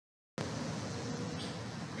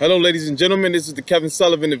Hello, ladies and gentlemen. This is the Kevin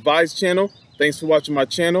Sullivan Advice Channel. Thanks for watching my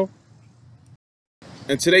channel.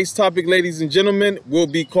 And today's topic, ladies and gentlemen, will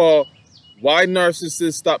be called Why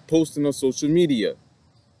Narcissists Stop Posting on Social Media.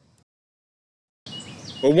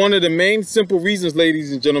 But one of the main simple reasons,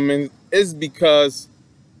 ladies and gentlemen, is because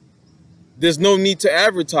there's no need to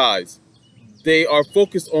advertise. They are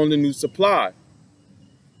focused on the new supply.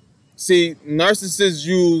 See, narcissists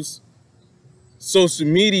use social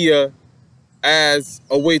media as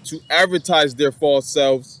a way to advertise their false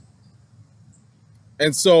selves.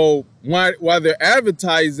 And so while they're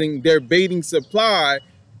advertising, they're baiting supply,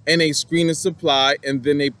 and they screen a supply, and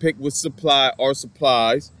then they pick what supply or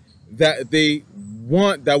supplies that they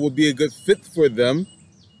want that would be a good fit for them,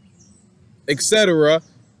 etc.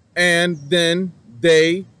 And then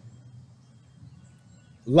they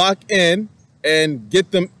lock in and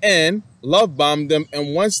get them in, love bomb them,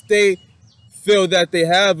 and once they feel that they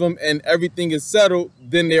have them and everything is settled,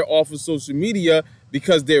 then they're off of social media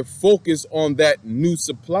because they're focused on that new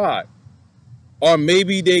supply. Or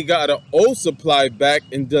maybe they got an old supply back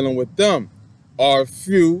and dealing with them. Or a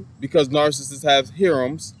few, because narcissists have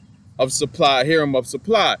harems of supply, harem of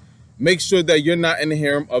supply. Make sure that you're not in the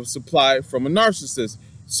harem of supply from a narcissist.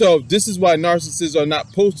 So this is why narcissists are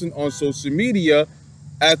not posting on social media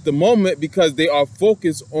at the moment, because they are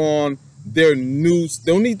focused on their news.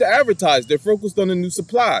 They don't need to advertise. They're focused on the new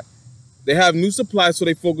supply. They have new supply, so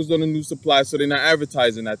they focus on the new supply, so they're not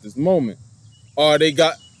advertising at this moment. Or they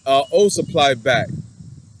got old supply back.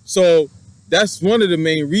 So that's one of the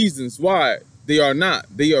main reasons why they are not.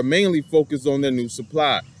 They are mainly focused on their new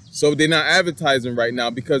supply. So they're not advertising right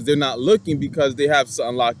now because they're not looking, because they have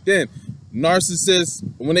something locked in. Narcissists,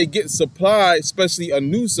 when they get supply, especially a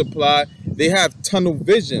new supply, they have tunnel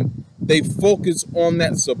vision. They focus on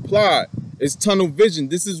that supply. It's tunnel vision.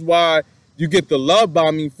 This is why you get the love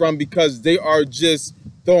bombing from, because they are just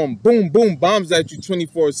throwing boom, boom bombs at you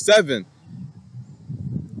 24/7.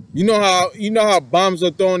 You know how bombs are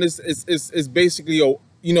thrown. It's basically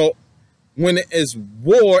when it is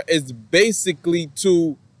war, it's basically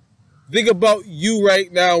to think about you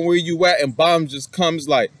right now where you at, and bombs just comes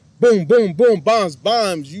like boom, boom, boom,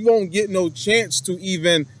 bombs. You won't get no chance to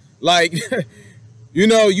even like.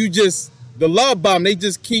 You just, the love bomb, they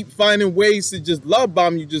just keep finding ways to just love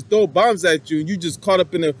bomb you, just throw bombs at you, and you just caught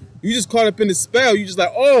up in the spell. You just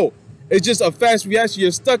like, oh, it's just a fast reaction.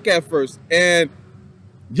 You're stuck at first, and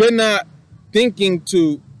you're not thinking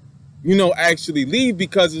to, actually leave,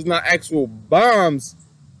 because it's not actual bombs.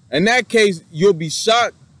 In that case, you'll be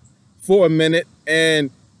shocked for a minute,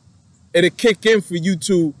 and it'll kick in for you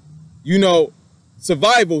to,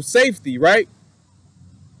 survival, safety, right?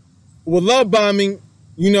 With love bombing,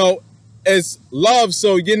 it's love,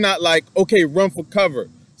 so you're not like, okay, run for cover.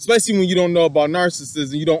 Especially when you don't know about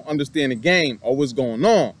narcissists and you don't understand the game or what's going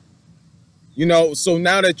on. So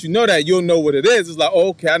now that you know that, you'll know what it is. It's like, oh,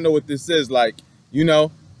 okay, I know what this is, like,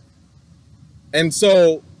 And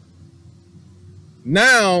so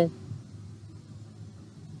now,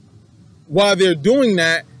 while they're doing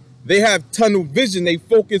that, they have tunnel vision. They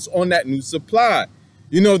focus on that new supply.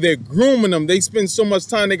 They're grooming them. They spend so much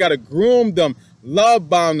time. They got to groom them, love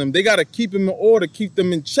bomb them. They got to keep them in order, keep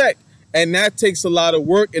them in check. And that takes a lot of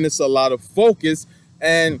work, and it's a lot of focus.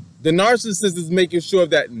 And the narcissist is making sure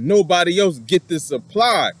that nobody else get this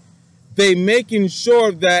supply. They making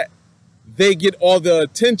sure that they get all the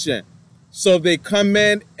attention. So they come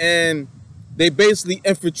in and they basically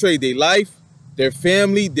infiltrate their life, their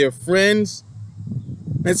family, their friends.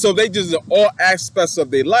 And so they just all aspects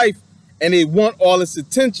of their life, and they want all this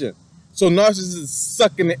attention. So narcissists is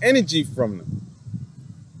sucking the energy from them.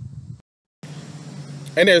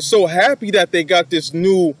 And they're so happy that they got this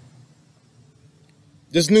new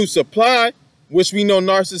supply, which we know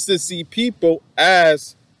narcissists see people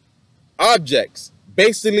as objects.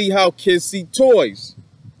 Basically how kids see toys.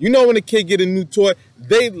 When a kid get a new toy,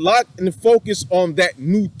 they lock and focus on that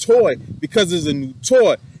new toy because it's a new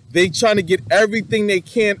toy. They trying to get everything they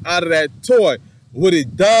can out of that toy. What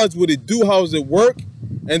it does, what it do, how does it work?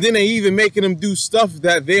 And then they even making them do stuff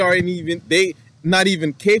that they not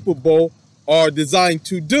even capable or designed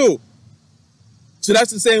to do. So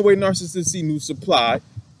that's the same way narcissists see new supply,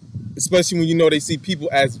 especially when they see people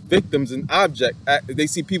as victims and they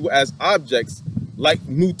see people as objects like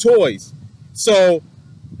new toys. So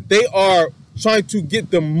they are trying to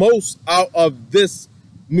get the most out of this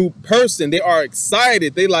new person. They are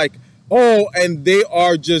excited. They like, oh, and they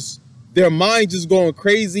are just, their mind just going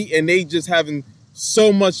crazy, and they just having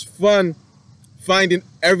so much fun finding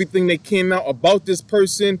everything they can out about this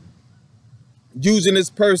person, using this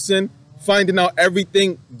person, finding out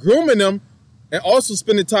everything, grooming them, and also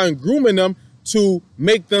spending time grooming them to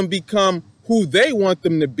make them become who they want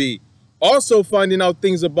them to be. Also finding out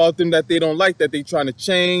things about them that they don't like, that they trying to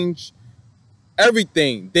change.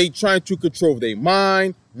 Everything. They trying to control their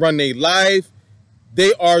mind, run their life.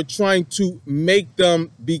 They are trying to make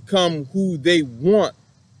them become who they want.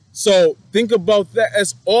 So think about that.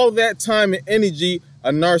 As all that time and energy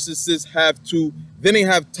a narcissist have to, then they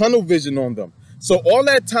have tunnel vision on them. So all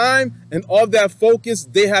that time and all that focus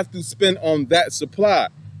they have to spend on that supply.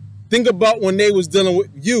 Think about when they was dealing with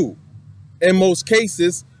you. In most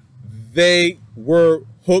cases, they were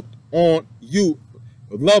hooked on you.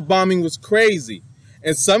 Love bombing was crazy.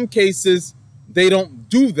 In some cases, they don't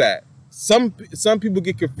do that. Some people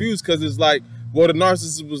get confused because it's like, well, the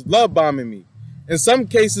narcissist was love bombing me. In some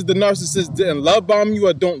cases, the narcissist didn't love bomb you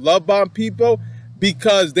or don't love bomb people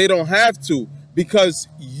because they don't have to. Because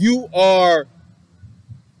you are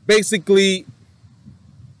basically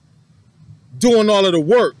doing all of the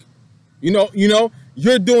work. You know,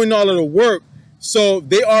 you're doing all of the work. So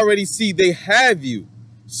they already see they have you.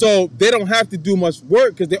 So they don't have to do much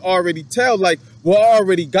work because they already tell, like, well, I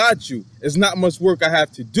already got you. It's not much work I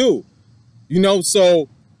have to do. You know, so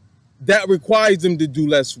that requires them to do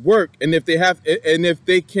less work. And if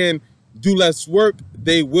they can do less work,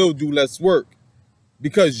 they will do less work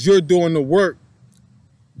because you're doing the work.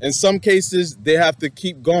 In some cases, they have to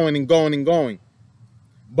keep going and going and going.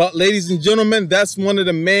 But ladies and gentlemen, that's one of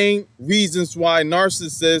the main reasons why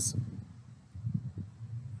narcissists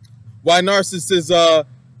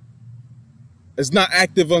is not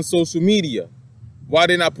active on social media. Why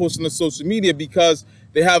they're not posting on social media? Because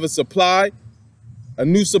they have a supply, a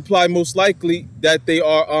new supply most likely, that they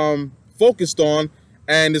are focused on,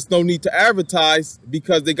 and there's no need to advertise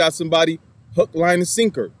because they got somebody hook, line, and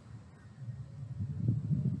sinker.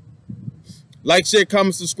 Like, share,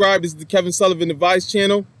 comment, subscribe. This is the Kevin Sullivan Advice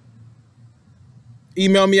Channel.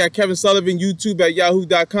 Email me at kevinsullivan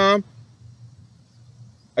youtube@yahoo.com.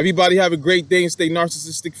 Everybody have a great day and stay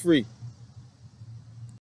narcissistic free.